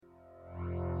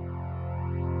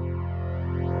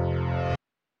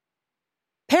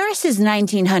Paris's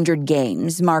 1900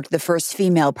 Games marked the first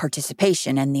female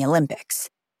participation in the Olympics.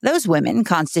 Those women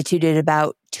constituted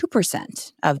about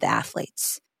 2% of the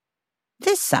athletes.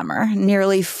 This summer,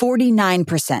 nearly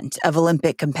 49% of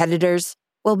Olympic competitors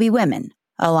will be women,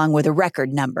 along with a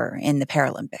record number in the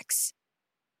Paralympics.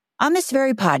 On this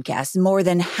very podcast, more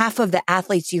than half of the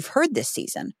athletes you've heard this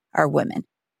season are women.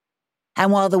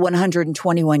 And while the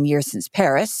 121 years since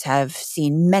Paris have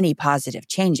seen many positive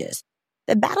changes,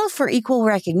 the battle for equal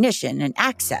recognition and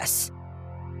access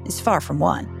is far from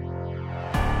won.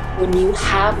 When you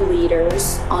have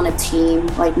leaders on a team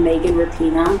like Megan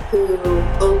Rapinoe who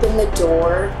open the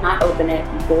door, not open it,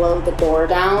 blow the door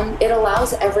down, it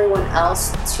allows everyone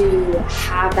else to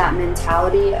have that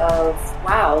mentality of,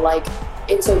 wow, like,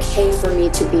 it's okay for me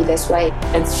to be this way.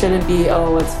 It shouldn't be,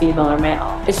 oh, it's female or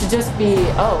male. It should just be,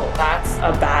 oh, that's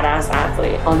a badass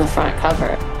athlete on the front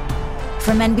cover.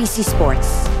 From NBC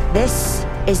Sports, this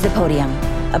is The Podium,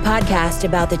 a podcast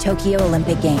about the Tokyo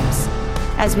Olympic Games.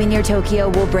 As we near Tokyo,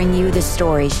 we'll bring you the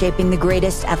story shaping the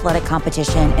greatest athletic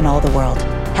competition in all the world,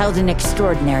 held in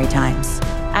extraordinary times.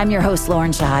 I'm your host,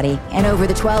 Lauren Shehadi, and over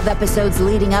the 12 episodes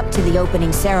leading up to the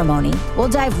opening ceremony, we'll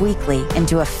dive weekly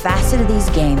into a facet of these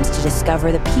games to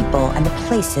discover the people and the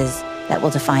places that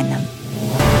will define them.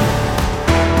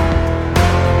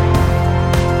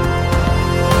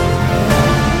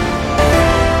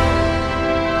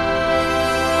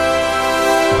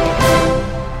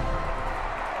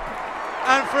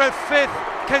 And for a fifth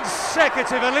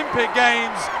consecutive Olympic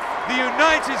Games, the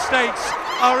United States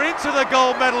are into the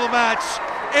gold medal match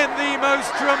in the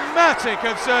most dramatic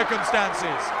of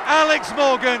circumstances. Alex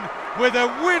Morgan with a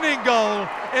winning goal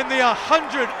in the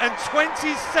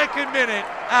 122nd minute.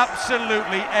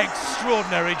 Absolutely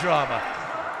extraordinary drama.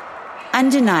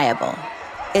 Undeniable.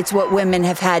 It's what women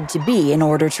have had to be in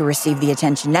order to receive the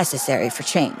attention necessary for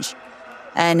change.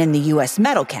 And in the U.S.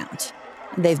 medal count,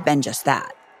 they've been just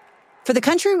that. For the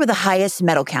country with the highest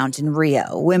medal count in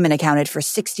Rio, women accounted for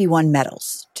 61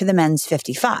 medals to the men's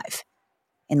 55.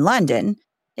 In London,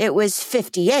 it was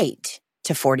 58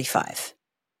 to 45.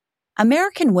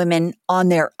 American women on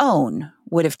their own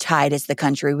would have tied as the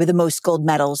country with the most gold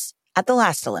medals at the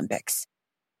last Olympics.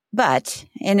 But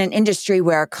in an industry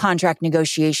where contract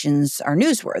negotiations are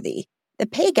newsworthy, the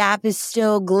pay gap is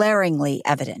still glaringly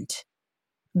evident.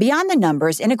 Beyond the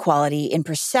numbers, inequality in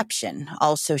perception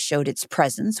also showed its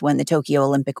presence when the Tokyo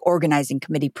Olympic Organizing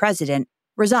Committee president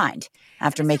resigned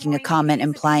after making a comment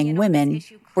implying women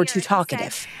were too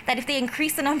talkative. That if they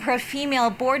increase the number of female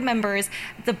board members,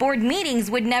 the board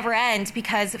meetings would never end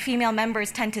because female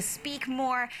members tend to speak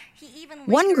more.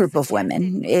 One group of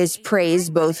women is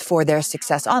praised both for their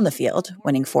success on the field,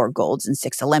 winning 4 golds in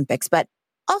 6 Olympics, but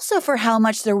also for how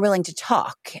much they're willing to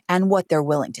talk and what they're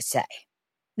willing to say.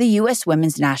 The U.S.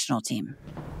 women's national team.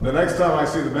 The next time I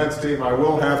see the men's team, I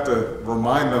will have to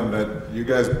remind them that you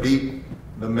guys beat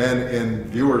the men in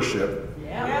viewership.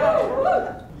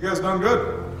 Yeah. You guys done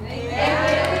good. Thank you,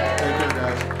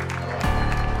 guys.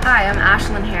 Hi, I'm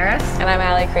Ashlyn Harris. And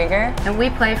I'm Krieger. And we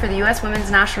play for the U.S. women's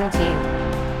national team.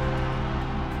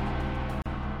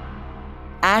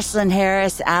 Ashlyn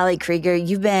Harris, Krieger,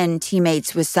 you've been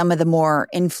teammates with some of the more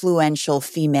influential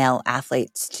female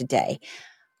athletes today.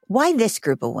 Why this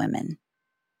group of women?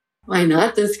 Why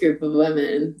not this group of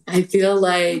women? I feel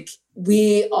like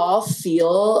we all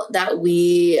feel that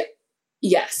we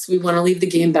want to leave the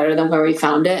game better than where we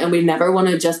found it. And we never want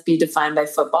to just be defined by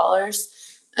footballers.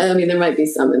 I mean, there might be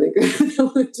some in the group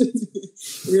that would just be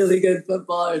really good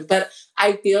footballers. But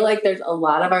I feel like there's a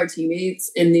lot of our teammates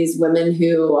in these women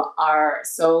who are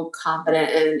so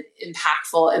confident and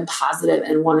impactful and positive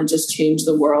and want to just change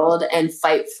the world and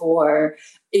fight for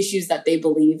issues that they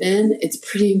believe in. It's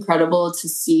pretty incredible to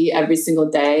see every single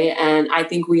day. And I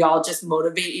think we all just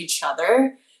motivate each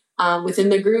other within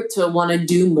the group to want to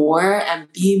do more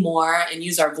and be more and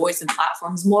use our voice and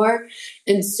platforms more.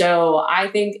 And so I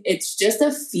think it's just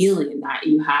a feeling that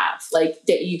you have, like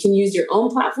that you can use your own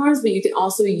platforms, but you can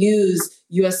also use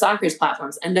U.S. Soccer's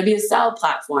platforms, NWSL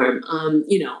platform,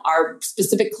 our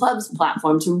specific clubs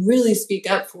platform to really speak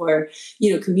up for,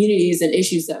 communities and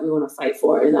issues that we want to fight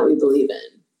for and that we believe in.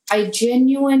 I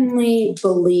genuinely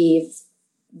believe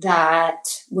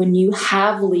that when you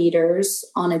have leaders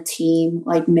on a team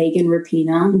like Megan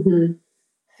Rapinoe,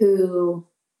 who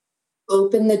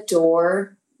open the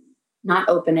door, not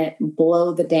open it,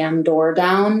 blow the damn door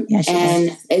down,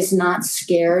 and is not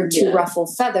scared to ruffle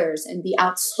feathers and be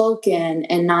outspoken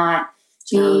and not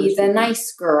be the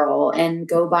nice girl and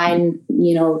go by and,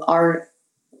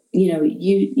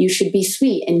 you should be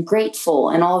sweet and grateful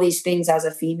and all these things as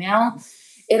a female.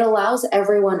 It allows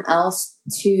everyone else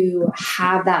to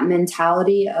have that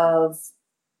mentality of,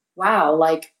 wow,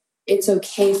 like, it's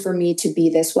okay for me to be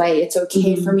this way. It's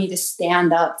okay for me to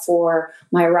stand up for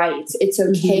my rights. It's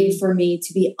okay for me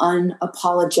to be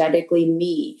unapologetically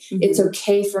me. It's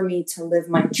okay for me to live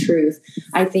my truth.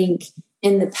 I think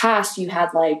in the past you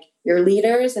had like your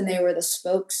leaders and they were the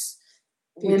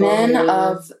spokeswomen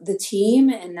of the team,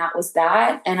 and that was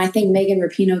that. And I think Megan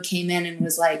Rapinoe came in and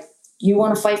was like, you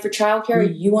want to fight for childcare?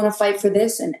 You want to fight for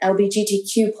this and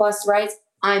LGBTQ plus rights?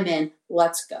 I'm in.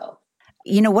 Let's go.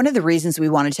 You know, one of the reasons we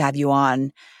wanted to have you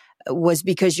on was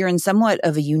because you're in somewhat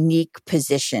of a unique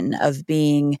position of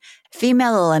being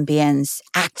female Olympians,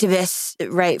 activists,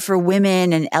 right, for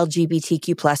women and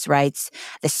LGBTQ plus rights,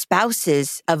 the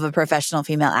spouses of a professional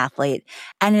female athlete,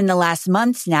 and in the last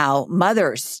months now,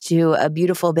 mothers to a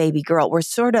beautiful baby girl. We're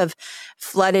sort of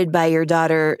flooded by your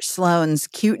daughter Sloane's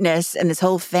cuteness and this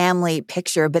whole family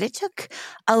picture, but it took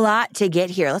a lot to get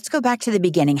here. Let's go back to the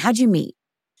beginning. How'd you meet?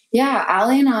 Yeah,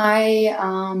 Allie and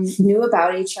I knew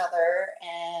about each other,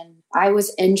 and I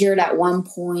was injured at one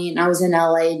point. I was in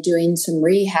LA doing some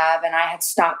rehab, and I had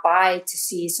stopped by to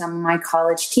see some of my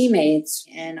college teammates,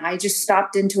 and I just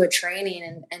stopped into a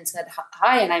training and said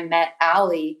hi, and I met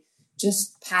Allie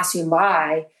just passing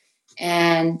by.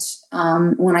 And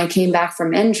when I came back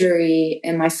from injury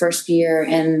in my first year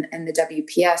in the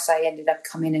WPS, I ended up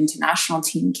coming into national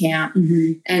team camp,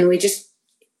 and we just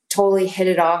totally hit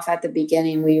it off at the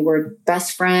beginning. We were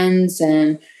best friends,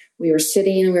 and we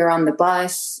were on the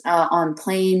bus, on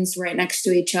planes right next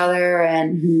to each other.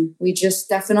 And we just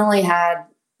definitely had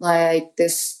like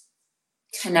this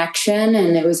connection,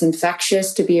 and it was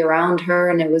infectious to be around her,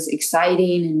 and it was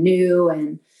exciting and new.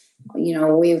 And, you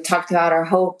know, we talked about our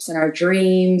hopes and our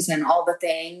dreams and all the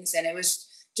things. And it was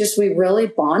just, we really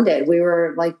bonded. We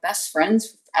were like best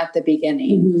friends at the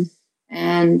beginning.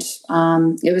 And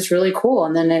it was really cool.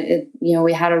 And then it, you know,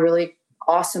 we had a really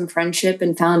awesome friendship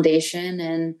and foundation,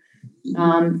 and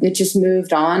it just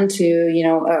moved on to, you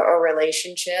know, a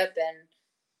relationship. And,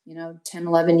 you know, 10,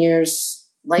 11 years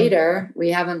later,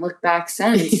 we haven't looked back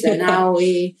since. And now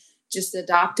we just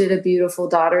adopted a beautiful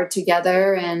daughter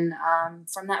together. And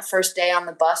from that first day on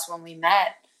the bus when we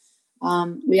met,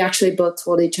 we actually both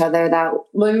told each other that,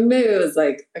 well, maybe it was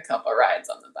like a couple rides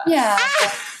on the bus. Yeah.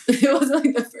 It wasn't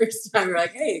like the first time we were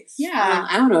like, hey, yeah,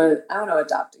 I want to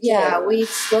adopt. Yeah, we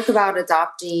spoke about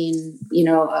adopting, you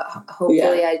know,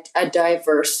 hopefully a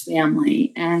diverse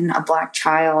family and a Black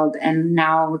child. And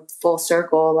now full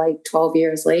circle, like 12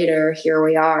 years later, here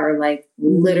we are, like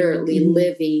literally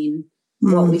living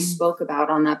what we spoke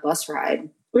about on that bus ride.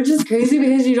 Which is crazy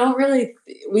because you don't really,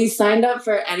 we signed up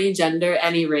for any gender,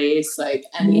 any race, like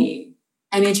any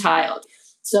child.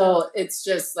 So it's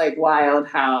just like wild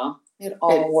how it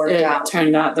all worked out. It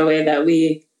turned out the way that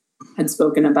we had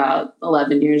spoken about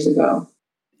 11 years ago.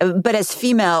 But as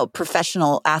female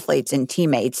professional athletes and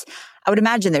teammates, I would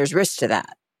imagine there's risk to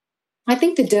that. I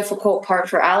think the difficult part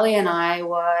for Allie and I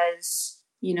was,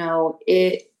 you know,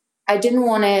 we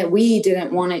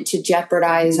didn't want it to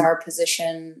jeopardize our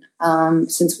position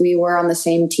since we were on the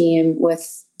same team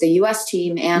with the U.S.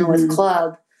 team and with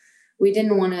club. We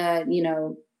didn't want to, you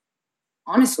know,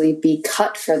 honestly be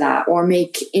cut for that or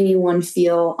make anyone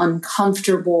feel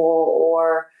uncomfortable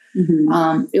or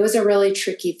it was a really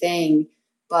tricky thing.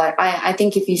 But I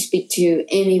think if you speak to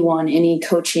anyone, any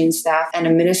coaching staff, an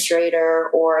administrator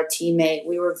or a teammate,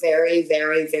 we were very,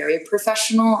 very, very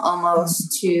professional,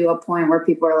 almost to a point where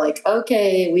people are like,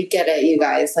 okay, we get it, you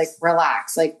guys, like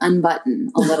relax, like unbutton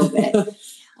a little bit.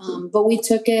 But we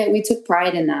took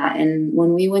pride in that. And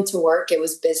when we went to work, it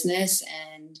was business.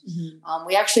 And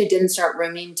we actually didn't start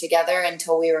rooming together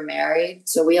until we were married.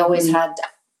 So we always had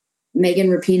Megan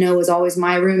Rapinoe was always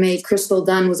my roommate. Crystal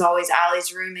Dunn was always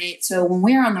Allie's roommate. So when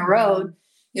we were on the road,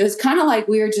 it was kind of like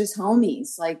we were just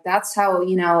homies. Like that's how,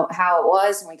 you know, how it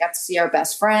was. And we got to see our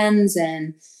best friends.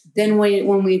 And then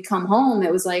when we'd come home,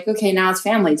 it was like, okay, now it's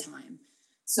family time.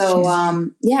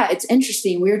 So, yeah, it's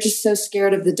interesting. We were just so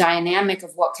scared of the dynamic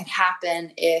of what could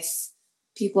happen if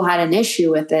people had an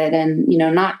issue with it. And, you know,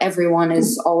 not everyone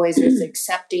is always as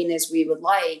accepting as we would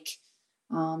like.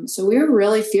 So we were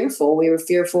really fearful. We were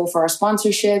fearful for our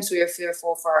sponsorships. We were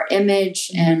fearful for our image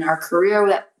and our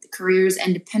careers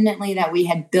independently that we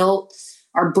had built,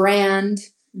 our brand.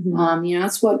 You know,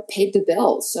 that's what paid the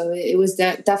bills. So it was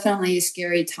definitely a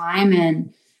scary time.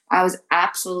 And I was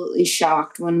absolutely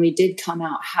shocked when we did come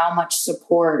out, how much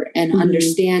support and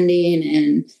understanding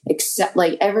and accept,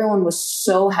 like everyone was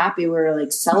so happy. We were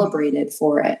like celebrated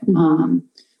for it,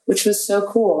 which was so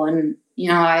cool. And, you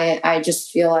know, I just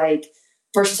feel like,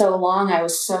 for so long, I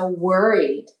was so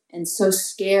worried and so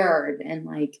scared and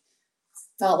like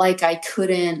felt like I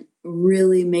couldn't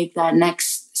really make that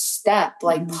next step,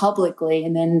 like publicly.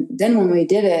 And then when we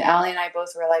did it, Allie and I both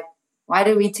were like, why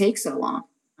did we take so long?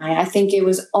 I think it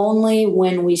was only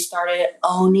when we started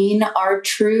owning our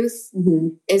truth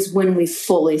is when we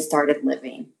fully started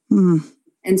living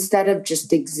instead of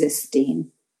just existing.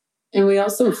 And we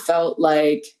also felt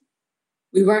like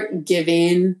we weren't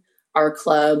giving our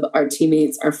club, our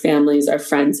teammates, our families, our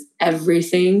friends,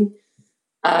 everything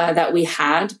that we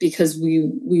had because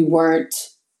we weren't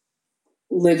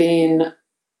living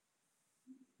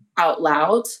out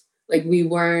loud. Like we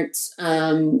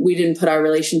didn't put our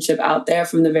relationship out there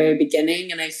from the very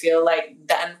beginning. And I feel like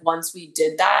then once we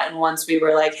did that and once we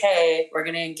were like, hey, we're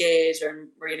going to engage or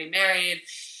we're getting married,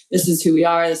 this is who we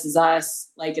are, this is us,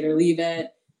 like it or leave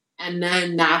it. And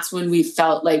then that's when we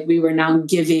felt like we were now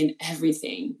giving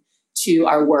everything to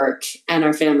our work and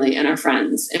our family and our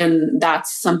friends. And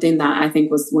that's something that I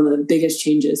think was one of the biggest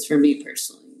changes for me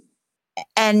personally.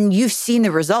 And you've seen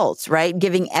the results, right?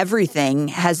 Giving everything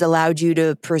has allowed you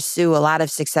to pursue a lot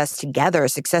of success together,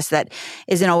 success that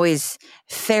isn't always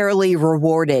fairly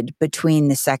rewarded between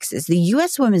the sexes. The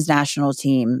U.S. women's national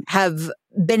team have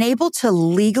been able to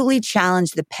legally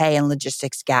challenge the pay and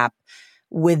logistics gap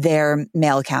with their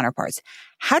male counterparts.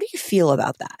 How do you feel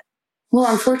about that?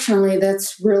 Well, unfortunately,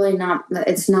 that's really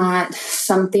it's not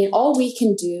something, all we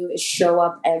can do is show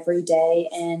up every day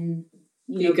and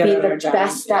be the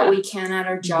best that we can at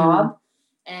our job.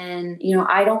 And,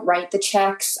 I don't write the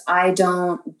checks. I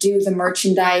don't do the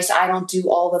merchandise. I don't do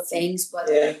all the things, but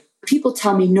people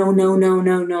tell me no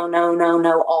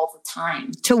all the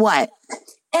time. To what?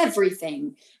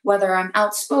 Everything, whether I'm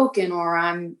outspoken or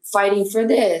I'm fighting for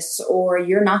this, or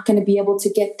you're not going to be able to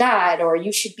get that, or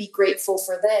you should be grateful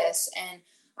for this. And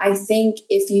I think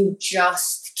if you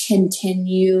just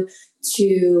continue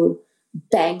to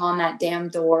bang on that damn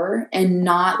door and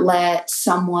not let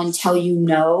someone tell you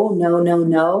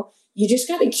no, you just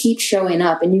got to keep showing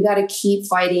up and you got to keep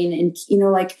fighting. And,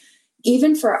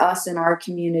 even for us in our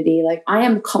community,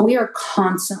 we are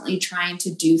constantly trying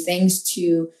to do things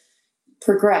to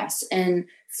progress and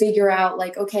figure out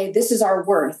okay, this is our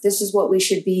worth. This is what we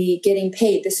should be getting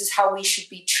paid. This is how we should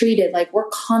be treated. We're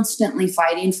constantly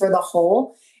fighting for the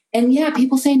whole. And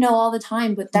people say no all the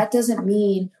time, but that doesn't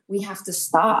mean we have to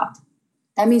stop.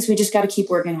 That means we just got to keep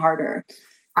working harder.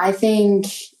 I think,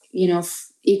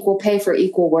 equal pay for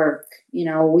equal work.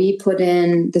 We put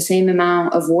in the same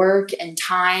amount of work and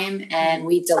time and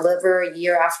we deliver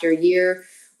year after year.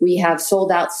 We have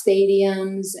sold out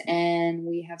stadiums and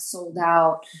we have sold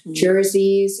out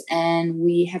jerseys and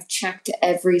we have checked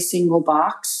every single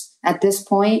box at this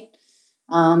point.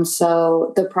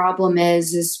 So the problem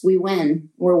is we win.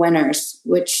 We're winners,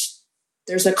 which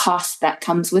there's a cost that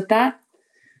comes with that.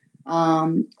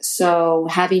 So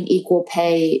having equal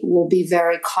pay will be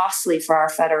very costly for our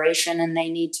federation and they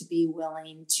need to be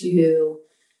willing to,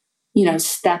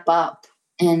 step up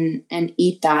and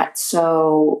eat that.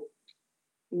 So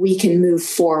we can move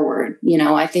forward.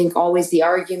 I think always the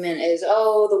argument is,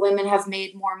 the women have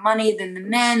made more money than the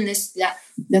men.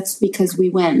 That's because we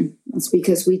win. That's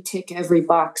because we tick every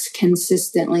box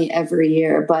consistently every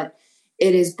year, but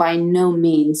it is by no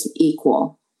means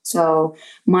equal. So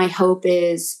my hope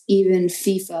is even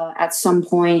FIFA at some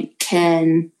point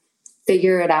can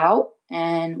figure it out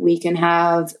and we can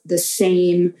have the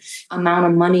same amount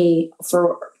of money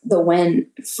for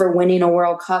winning a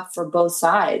World Cup for both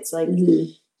sides.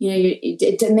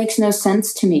 It makes no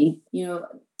sense to me.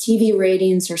 TV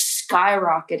ratings are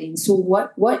skyrocketing. So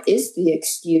what is the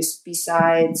excuse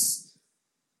besides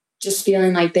just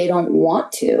feeling like they don't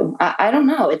want to? I don't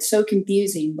know. It's so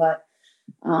confusing, but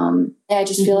I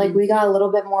just feel like we got a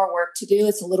little bit more work to do.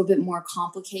 It's a little bit more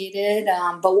complicated,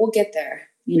 but we'll get there.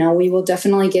 We will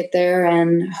definitely get there,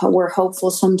 and we're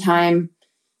hopeful sometime.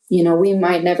 We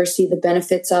might never see the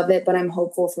benefits of it, but I'm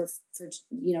hopeful for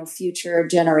future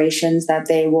generations that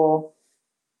they will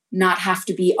not have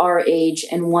to be our age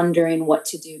and wondering what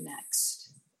to do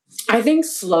next. I think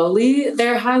slowly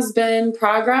there has been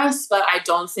progress, but I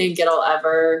don't think it'll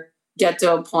ever get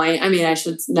to a point. I mean, I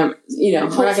should never, we're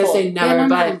not going to say never,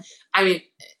 but I mean,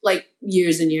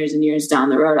 years and years and years down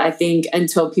the road, I think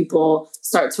until people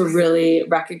start to really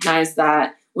recognize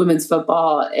that women's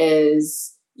football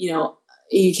is,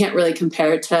 you can't really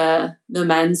compare it to the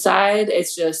men's side.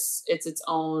 It's its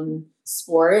own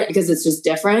sport because it's just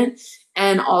different.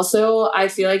 And also I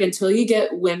feel like until you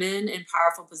get women in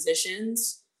powerful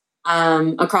positions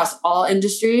across all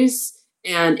industries,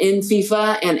 and in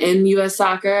FIFA and in U.S.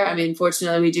 soccer, I mean,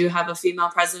 fortunately, we do have a female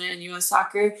president in U.S.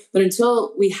 soccer. But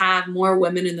until we have more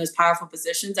women in those powerful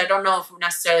positions, I don't know if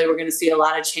necessarily we're going to see a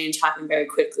lot of change happen very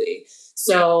quickly.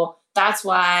 So that's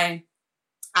why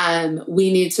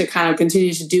we need to kind of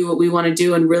continue to do what we want to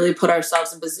do and really put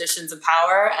ourselves in positions of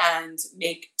power and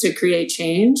create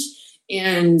change.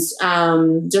 And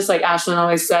just like Ashlyn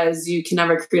always says, you can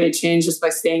never create change just by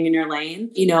staying in your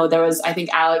lane. There was, I think,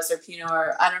 Alex or Pino,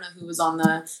 or I don't know who was on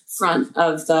the front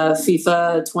of the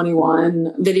FIFA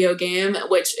 21 video game,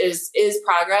 which is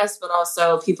progress, but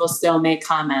also people still make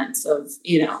comments of,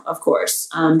 of course,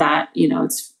 that,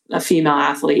 it's a female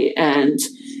athlete. And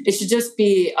it should just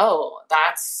be,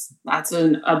 that's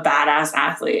a badass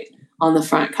athlete on the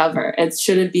front cover. It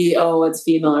shouldn't be, it's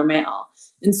female or male.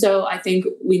 And so I think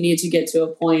we need to get to a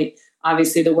point,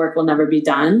 obviously the work will never be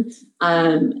done.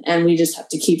 And we just have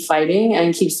to keep fighting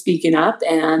and keep speaking up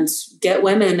and get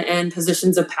women in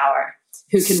positions of power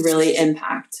who can really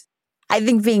impact. I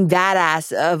think being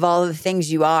badass of all the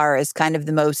things you are is kind of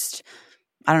the most,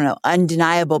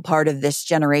 undeniable part of this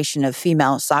generation of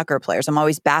female soccer players. I'm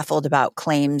always baffled about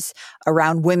claims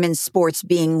around women's sports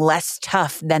being less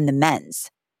tough than the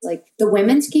men's. Like the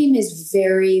women's game it's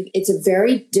a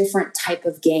very different type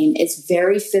of game. It's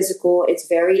very physical. It's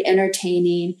very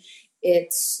entertaining.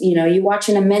 It's, you watch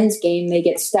in a men's game, they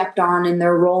get stepped on and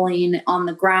they're rolling on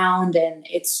the ground and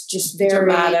it's just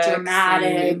very dramatic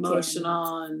and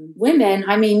emotional. And women,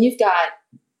 you've got,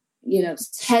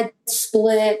 head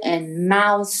split and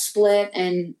mouth split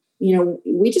and,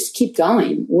 we just keep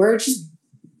going. We're just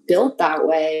built that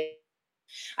way.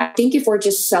 I think if we're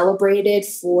just celebrated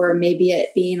for maybe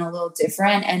it being a little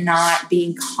different and not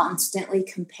being constantly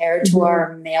compared to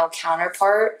our male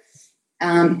counterpart,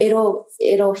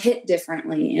 it'll hit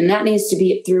differently. And that needs to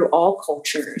be through all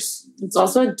cultures. It's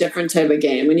also a different type of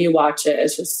game. When you watch it,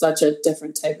 it's just such a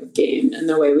different type of game and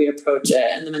the way we approach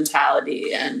it and the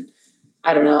mentality. And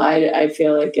I don't know, I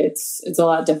feel like it's a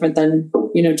lot different than,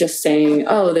 just saying,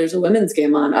 there's a women's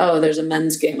game on. There's a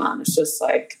men's game on. It's just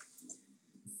like,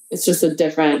 it's just a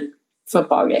different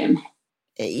football game.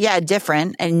 Yeah,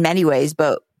 different in many ways.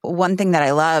 But one thing that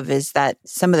I love is that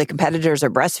some of the competitors are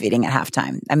breastfeeding at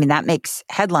halftime. That makes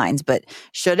headlines, but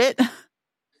should it?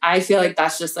 I feel like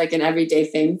that's just like an everyday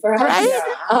thing for us.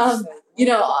 Right?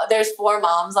 There's 4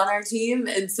 moms on our team.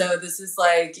 And so this is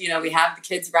like, we have the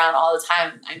kids around all the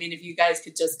time. If you guys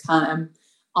could just come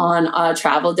on a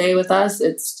travel day with us,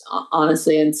 it's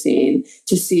honestly insane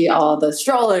to see all the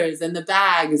strollers and the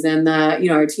bags and the,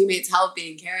 our teammates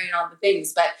helping, carrying all the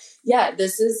things. But yeah,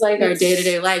 this is like our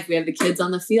day-to-day life. We have the kids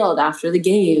on the field after the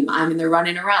game. They're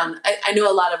running around. I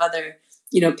know a lot of other,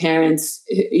 parents,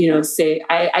 say,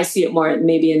 I see it more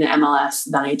maybe in the MLS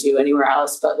than I do anywhere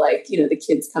else, but like, the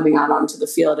kids coming out onto the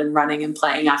field and running and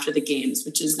playing after the games,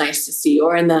 which is nice to see,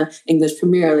 or in the English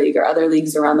Premier League or other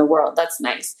leagues around the world. That's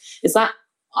nice. It's not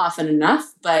often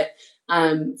enough, but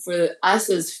for us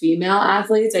as female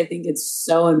athletes, I think it's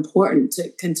so important to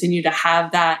continue to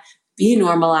have that be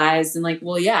normalized and like,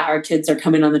 well, yeah, our kids are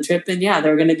coming on the trip and yeah,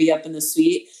 they're going to be up in the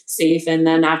suite safe. And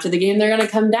then after the game, they're going to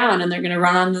come down and they're going to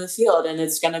run onto the field and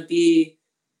it's going to be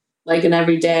like an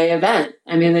everyday event.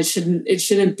 It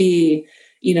shouldn't be,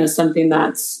 something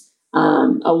that's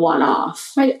a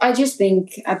one-off. I just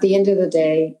think at the end of the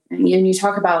day, and you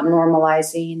talk about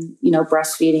normalizing,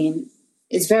 breastfeeding,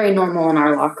 it's very normal in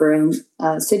our locker room.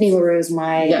 Sydney LaRue is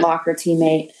my locker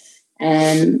teammate.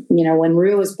 And, when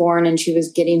Rue was born and she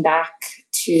was getting back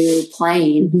to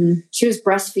playing, she was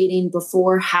breastfeeding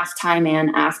before halftime and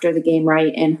after the game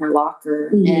right in her locker.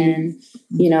 And,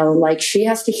 like she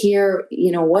has to hear,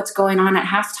 what's going on at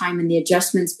halftime and the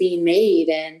adjustments being made.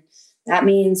 And that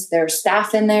means there's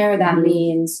staff in there. That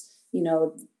means,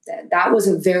 that was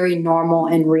a very normal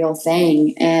and real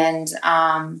thing. And,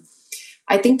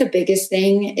 I think the biggest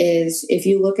thing is if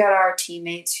you look at our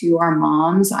teammates who are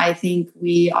moms, I think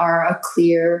we are a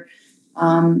clear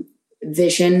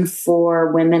vision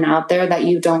for women out there that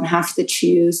you don't have to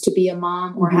choose to be a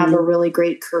mom or have a really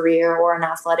great career or an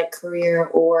athletic career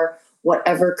or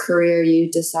whatever career you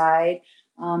decide.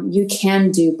 You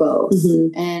can do both.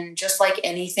 And just like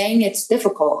anything, it's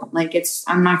difficult.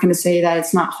 I'm not going to say that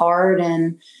it's not hard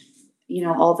and,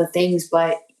 all the things,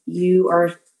 but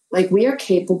we are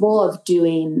capable of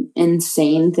doing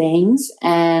insane things.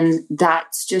 And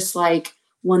that's just like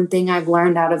one thing I've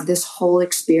learned out of this whole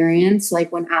experience.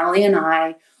 Like when Allie and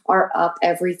I are up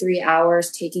every 3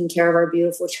 hours taking care of our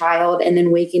beautiful child and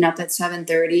then waking up at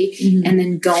 7:30 and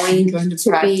then going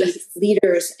to be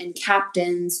leaders and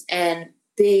captains and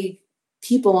big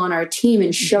people on our team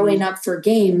and showing up for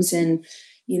games and,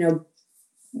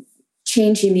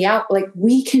 changing the out. Like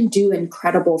we can do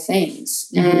incredible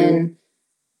things. And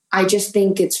I just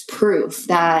think it's proof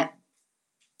that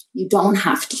you don't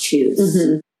have to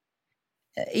choose.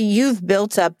 you've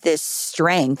built up this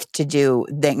strength to do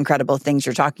the incredible things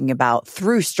you're talking about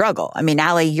through struggle. I mean,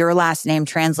 Allie, your last name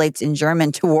translates in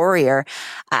German to warrior.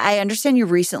 I understand you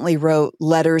recently wrote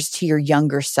letters to your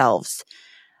younger selves.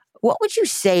 What would you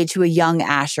say to a young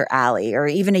Ash or Allie, or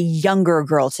even a younger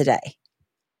girl today?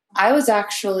 I was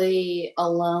actually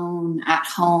alone at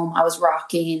home. I was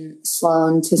rocking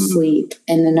Sloan to sleep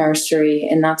in the nursery,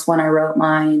 and that's when I wrote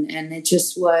mine. And it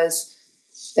just was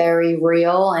very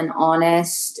real and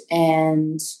honest.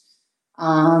 And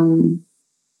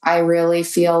I really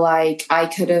feel like I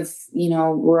could have,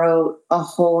 wrote a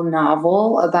whole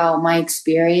novel about my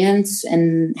experience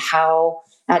and how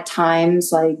at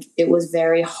times, like, it was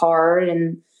very hard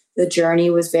and the journey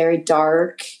was very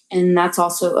dark, and that's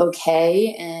also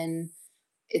okay. And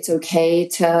it's okay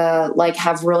to like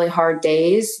have really hard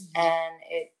days. And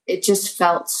it just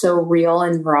felt so real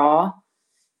and raw,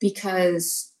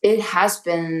 because it has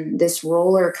been this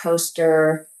roller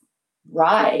coaster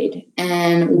ride,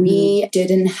 and we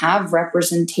didn't have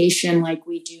representation like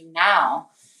we do now.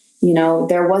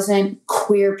 There wasn't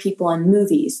queer people in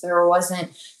movies. There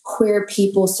wasn't queer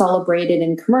people celebrated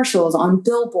in commercials, on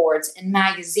billboards, in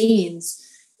magazines.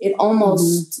 It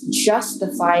almost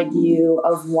justified you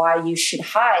of why you should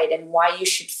hide and why you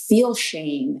should feel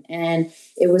shame. And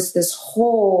it was this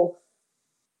whole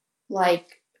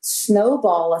like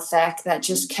snowball effect that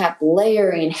just kept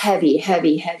layering heavy.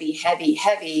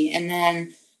 And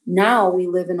then now we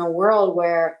live in a world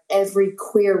where every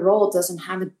queer role doesn't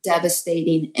have a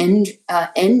devastating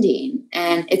ending.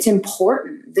 And it's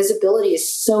important. Visibility is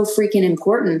so freaking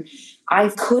important. I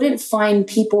couldn't find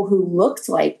people who looked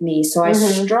like me. So I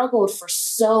struggled for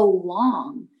so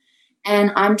long.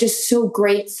 And I'm just so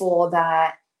grateful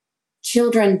that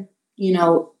children,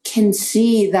 can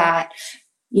see that,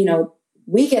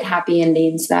 we get happy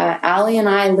endings, that Allie and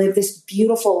I live this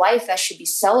beautiful life that should be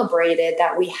celebrated,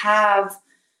 that we have,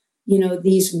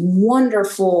 these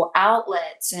wonderful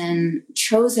outlets and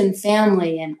chosen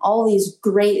family and all these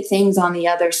great things on the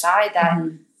other side that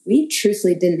we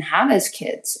truthfully didn't have as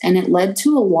kids. And it led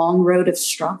to a long road of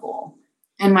struggle.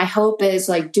 And my hope is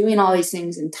like doing all these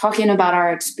things and talking about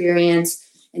our experience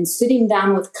and sitting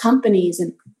down with companies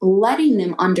and letting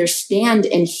them understand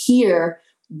and hear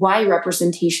why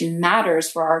representation matters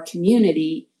for our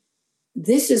community.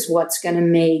 This is what's going to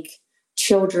make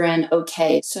children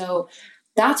okay. So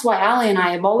that's why Allie and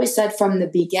I have always said from the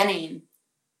beginning,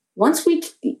 once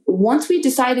we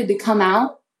decided to come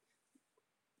out,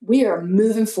 we are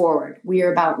moving forward. We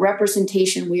are about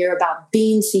representation. We are about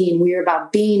being seen. We are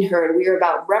about being heard. We are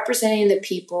about representing the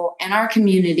people in our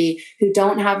community who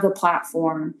don't have the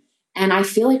platform. And I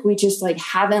feel like we just like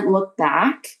haven't looked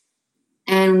back,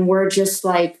 and we're just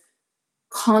like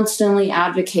constantly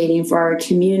advocating for our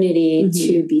community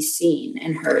to be seen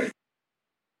and heard.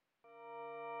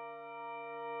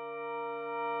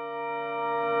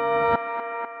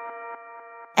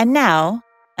 And now,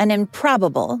 an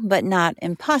improbable but not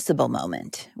impossible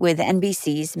moment with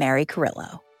NBC's Mary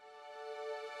Carillo.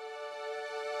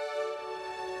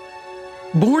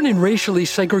 Born in racially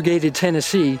segregated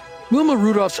Tennessee, Wilma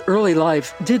Rudolph's early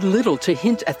life did little to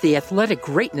hint at the athletic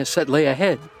greatness that lay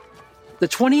ahead. The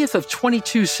 20th of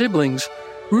 22 siblings,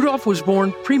 Rudolph was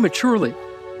born prematurely.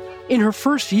 In her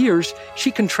first years, she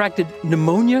contracted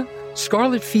pneumonia,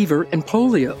 scarlet fever, and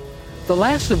polio, the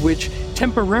last of which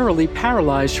temporarily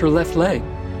paralyzed her left leg.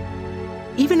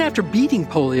 Even after beating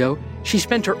polio, she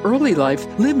spent her early life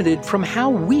limited from how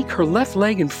weak her left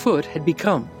leg and foot had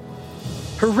become.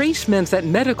 Her race meant that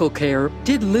medical care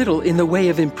did little in the way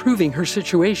of improving her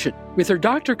situation, with her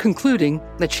doctor concluding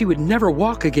that she would never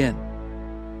walk again.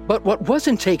 But what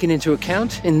wasn't taken into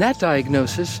account in that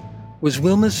diagnosis was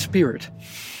Wilma's spirit.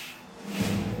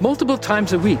 Multiple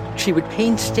times a week, she would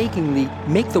painstakingly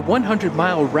make the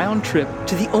 100-mile round trip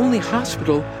to the only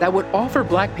hospital that would offer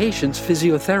Black patients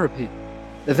physiotherapy,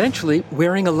 eventually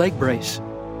wearing a leg brace.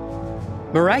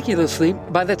 Miraculously,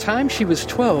 by the time she was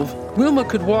 12, Wilma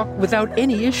could walk without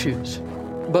any issues.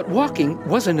 But walking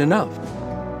wasn't enough.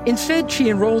 Instead, she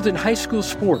enrolled in high school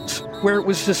sports, where it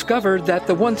was discovered that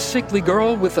the once sickly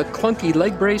girl with a clunky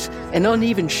leg brace and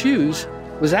uneven shoes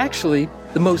was actually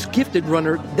the most gifted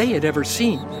runner they had ever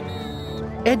seen.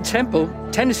 Ed Temple,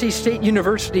 Tennessee State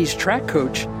University's track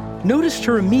coach, noticed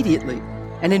her immediately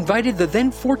and invited the then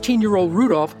 14-year-old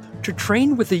Rudolph to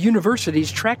train with the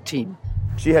university's track team.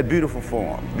 She had beautiful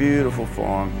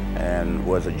form, and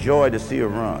was a joy to see her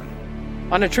run.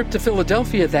 On a trip to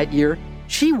Philadelphia that year,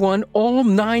 she won all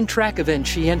 9 track events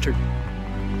she entered.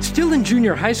 Still in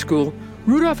junior high school,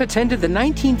 Rudolph attended the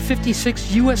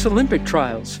 1956 U.S. Olympic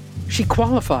trials. She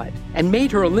qualified and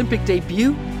made her Olympic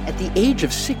debut at the age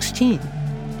of 16.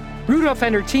 Rudolph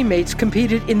and her teammates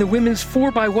competed in the women's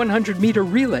 4x100-meter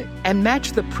relay and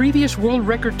matched the previous world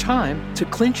record time to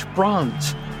clinch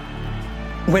bronze.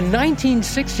 When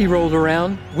 1960 rolled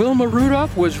around, Wilma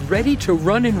Rudolph was ready to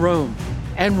run in Rome.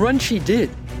 And run she did,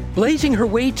 blazing her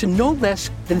way to no less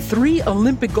than 3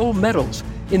 Olympic gold medals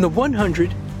in the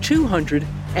 100, 200,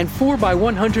 and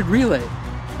 4x100 relay.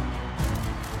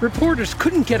 Reporters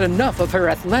couldn't get enough of her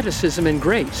athleticism and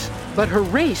grace, but her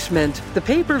race meant the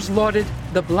papers lauded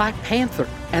the Black Panther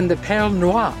and the Perle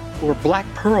Noire, or Black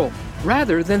Pearl,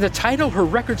 rather than the title her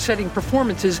record-setting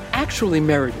performances actually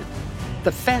merited,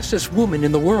 the fastest woman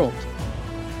in the world.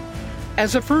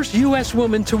 As the first U.S.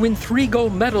 woman to win 3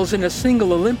 gold medals in a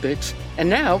single Olympics, and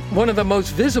now one of the most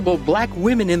visible black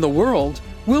women in the world,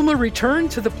 Wilma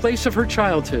returned to the place of her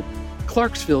childhood,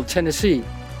 Clarksville, Tennessee.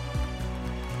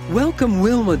 Welcome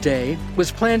Wilma Day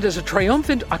was planned as a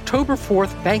triumphant October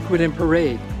 4th banquet and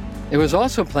parade. It was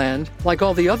also planned, like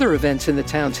all the other events in the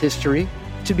town's history,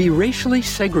 to be racially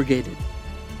segregated.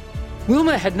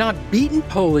 Wilma had not beaten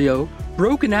polio,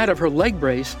 broken out of her leg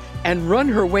brace, and run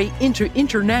her way into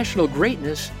international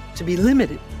greatness to be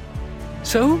limited.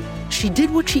 So she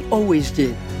did what she always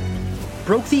did,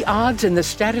 broke the odds and the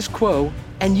status quo,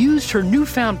 and used her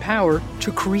newfound power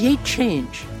to create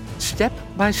change, step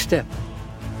by step.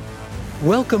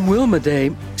 Welcome Wilma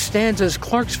Day stands as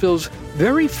Clarksville's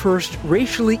very first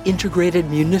racially integrated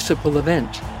municipal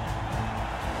event.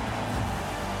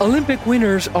 Olympic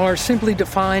winners are simply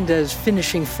defined as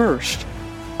finishing first.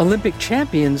 Olympic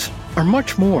champions are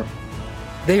much more.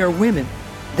 They are women,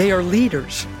 they are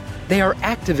leaders, they are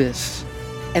activists,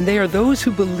 and they are those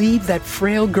who believe that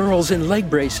frail girls in leg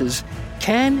braces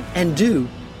can and do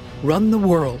run the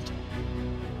world.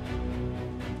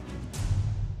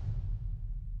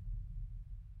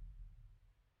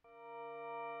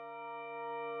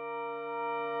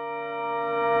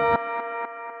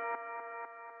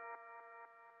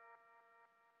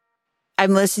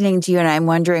 I'm listening to you and I'm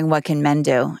wondering, what can men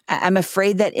do? I'm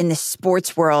afraid that in the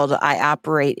sports world I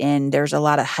operate in, there's a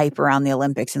lot of hype around the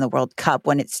Olympics and the World Cup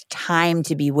when it's time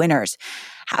to be winners.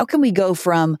 How can we go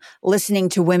from listening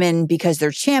to women because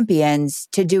they're champions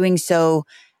to doing so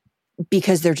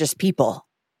because they're just people?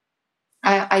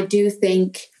 I do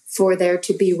think for there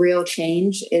to be real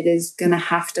change, it is going to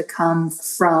have to come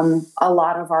from a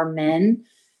lot of our men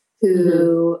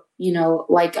who, you know,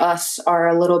 like us, are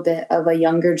a little bit of a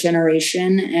younger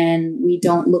generation, and we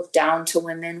don't look down to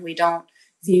women. We don't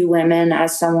view women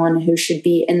as someone who should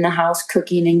be in the house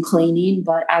cooking and cleaning,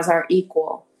 but as our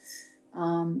equal.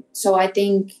 So I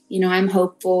think, you know, I'm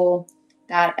hopeful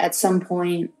that at some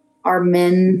point our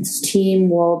men's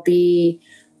team will be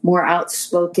more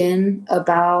outspoken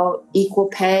about equal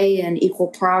pay and equal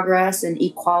progress and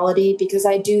equality, because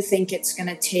I do think it's going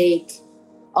to take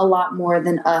a lot more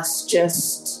than us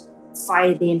just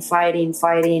fighting.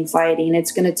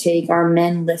 It's going to take our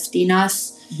men lifting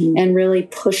us and really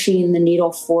pushing the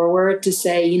needle forward to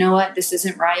say, you know what, this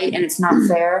isn't right and it's not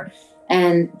fair.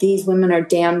 And these women are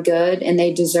damn good and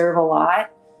they deserve a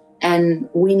lot. And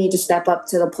we need to step up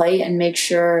to the plate and make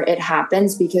sure it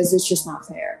happens, because it's just not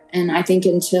fair. And I think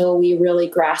until we really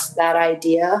grasp that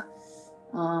idea,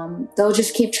 they'll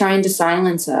just keep trying to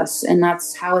silence us. And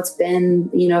that's how it's been,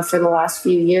 you know, for the last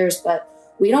few years, but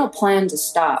we don't plan to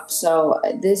stop. So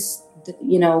this,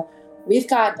 you know, we've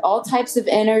got all types of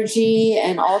energy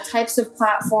and all types of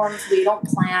platforms. We don't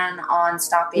plan on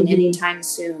stopping anytime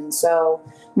soon. So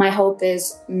my hope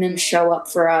is men show up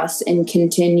for us and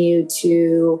continue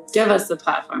to give us the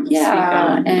platform.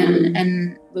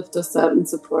 And lift us up and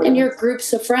support and us. your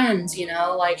groups of friends, you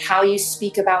know, like how you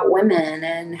speak about women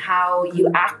and how you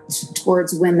act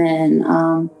towards women.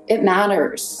 It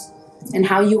matters. And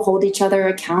how you hold each other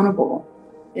accountable.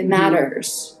 It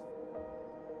matters.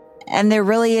 And there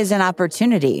really is an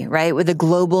opportunity, right, with the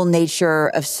global nature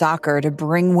of soccer to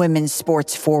bring women's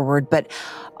sports forward, but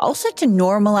also to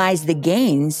normalize the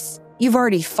gains you've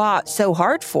already fought so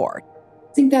hard for.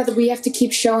 I think that we have to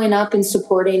keep showing up and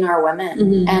supporting our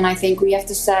women. And I think we have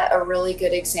to set a really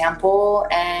good example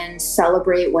and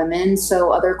celebrate women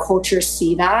so other cultures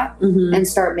see that and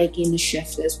start making the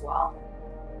shift as well.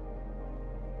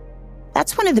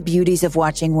 That's one of the beauties of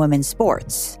watching women's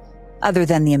sports. Other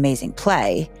than the amazing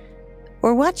play,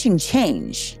 we're watching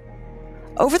change.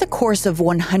 Over the course of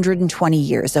 120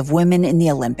 years of women in the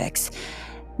Olympics,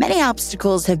 many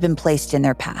obstacles have been placed in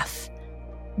their path.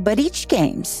 But each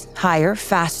Games, higher,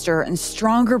 faster, and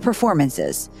stronger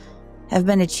performances have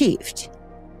been achieved.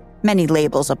 Many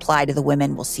labels apply to the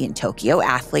women we'll see in Tokyo: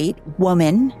 athlete,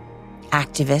 woman,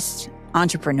 activist,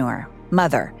 entrepreneur,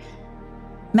 mother.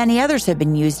 Many others have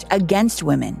been used against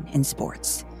women in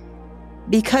sports.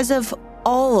 Because of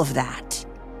all of that,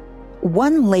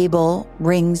 one label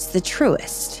rings the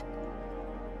truest.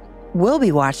 We'll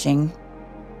be watching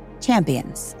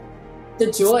Champions.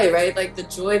 The joy, right? Like the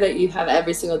joy that you have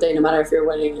every single day, no matter if you're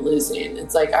winning or losing.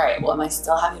 It's like, all right, well, am I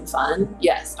still having fun?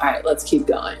 Yes. All right, let's keep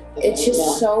going. It's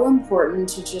just so important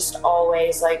to just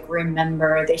always like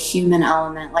remember the human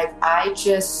element. Like I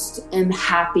just am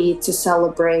happy to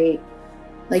celebrate.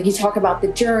 Like you talk about the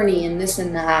journey and this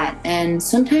and that. And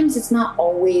sometimes it's not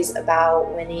always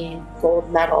about winning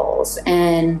gold medals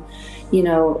and, you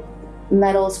know,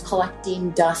 medals collecting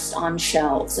dust on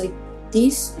shelves. Like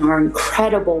these are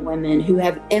incredible women who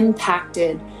have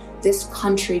impacted this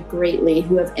country greatly,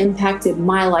 who have impacted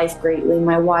my life greatly,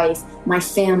 my wife, my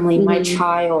family, my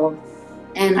child.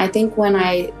 And I think when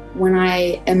I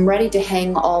am ready to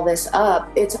hang all this up,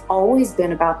 it's always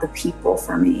been about the people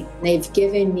for me. They've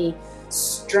given me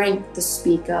strength to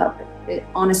speak up.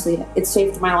 Honestly, it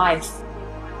saved my life.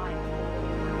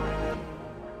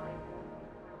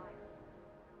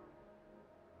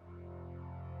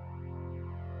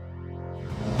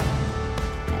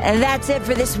 And that's it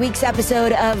for this week's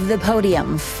episode of The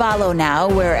Podium. Follow now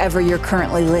wherever you're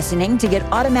currently listening to get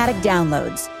automatic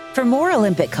downloads. For more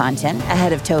Olympic content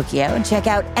ahead of Tokyo, check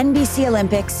out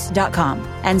NBCOlympics.com.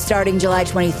 And starting July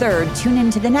 23rd, tune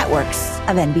into the networks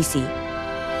of NBC.